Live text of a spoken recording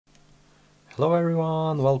Hello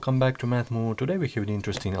everyone, welcome back to Math Mood. Today we have an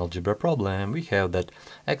interesting algebra problem. We have that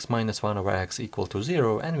x minus 1 over x equal to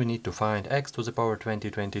 0 and we need to find x to the power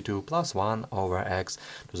 2022 plus 1 over x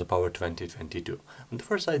to the power 2022. On the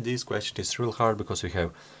first side this question is real hard because we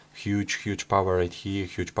have huge power right here,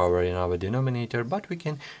 huge power in our denominator, but we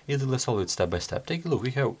can easily solve it step by step. Take a look,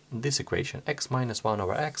 we have this equation, x minus 1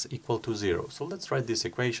 over x equal to 0. So let's write this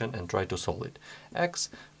equation and try to solve it. X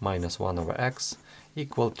minus 1 over x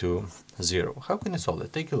equal to 0. How can we solve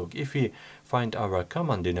it? Take a look. If we find our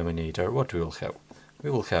common denominator, what we will have?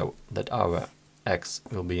 We will have that our x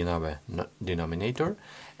will be in our denominator,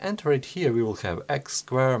 and right here we will have x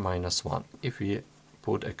squared minus 1. If we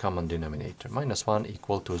put a common denominator, minus 1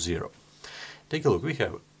 equal to 0. Take a look. We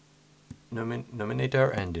have numerator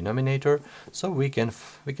and denominator, so we can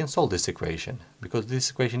solve this equation. Because this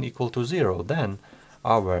equation equal to 0, then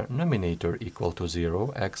our numerator equal to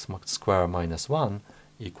 0, x squared minus 1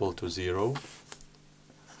 equal to 0,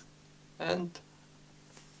 and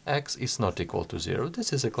x is not equal to 0.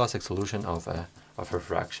 This is a classic solution of a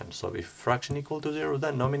fraction. So if fraction equal to 0,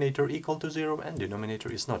 then numerator equal to 0 and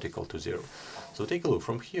denominator is not equal to 0. So take a look,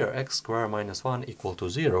 from here x squared minus 1 equal to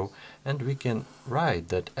 0, and we can write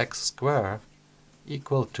that x squared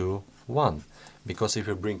equal to 1, because if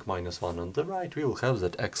we bring minus 1 on the right, we will have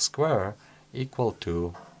that x squared equal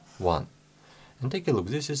to 1. And take a look,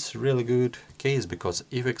 this is really good case, because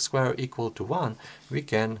if x squared equal to 1, we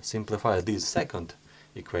can simplify this second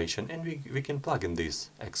equation and we can plug in this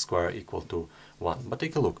x squared equal to 1. But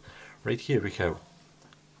take a look, right here we have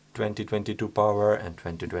 2022 power and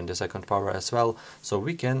 2022nd power as well, so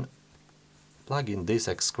we can plug in this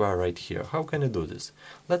x squared right here. How can I do this?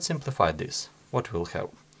 Let's simplify this. What we'll have?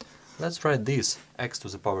 Let's write this x to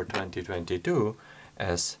the power 2022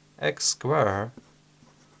 as x squared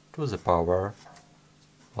to the power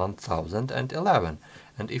 1011,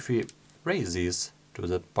 and if we raise this to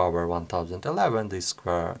the power 1011, this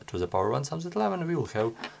square to the power 1011, we will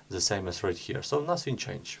have the same as right here, so nothing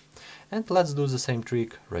changed. And let's do the same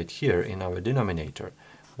trick right here in our denominator,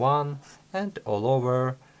 1 and all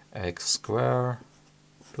over x squared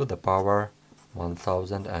to the power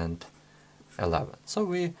 1011. So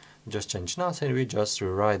we just change nothing, we just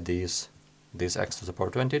rewrite this x to the power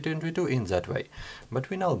 2022 in that way. But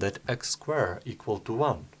we know that x squared equal to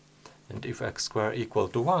 1. And if x squared equal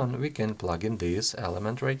to 1, we can plug in this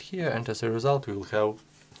element right here, and as a result we will have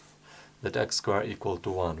that x squared equal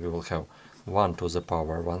to 1. We will have 1 to the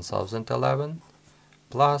power 1011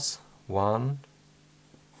 plus 1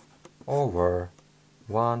 over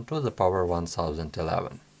 1 to the power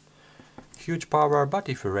 1011. Huge power, but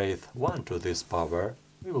if we raise 1 to this power,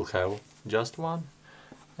 we will have just 1.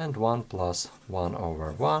 And 1 plus 1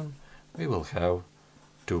 over 1, we will have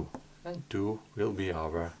 2. And 2 will be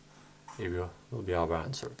our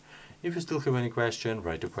answer. If you still have any question,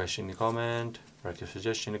 write your question in the comment, write your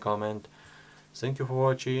suggestion in the comment. Thank you for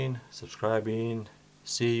watching, subscribing.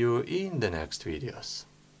 See you in the next videos.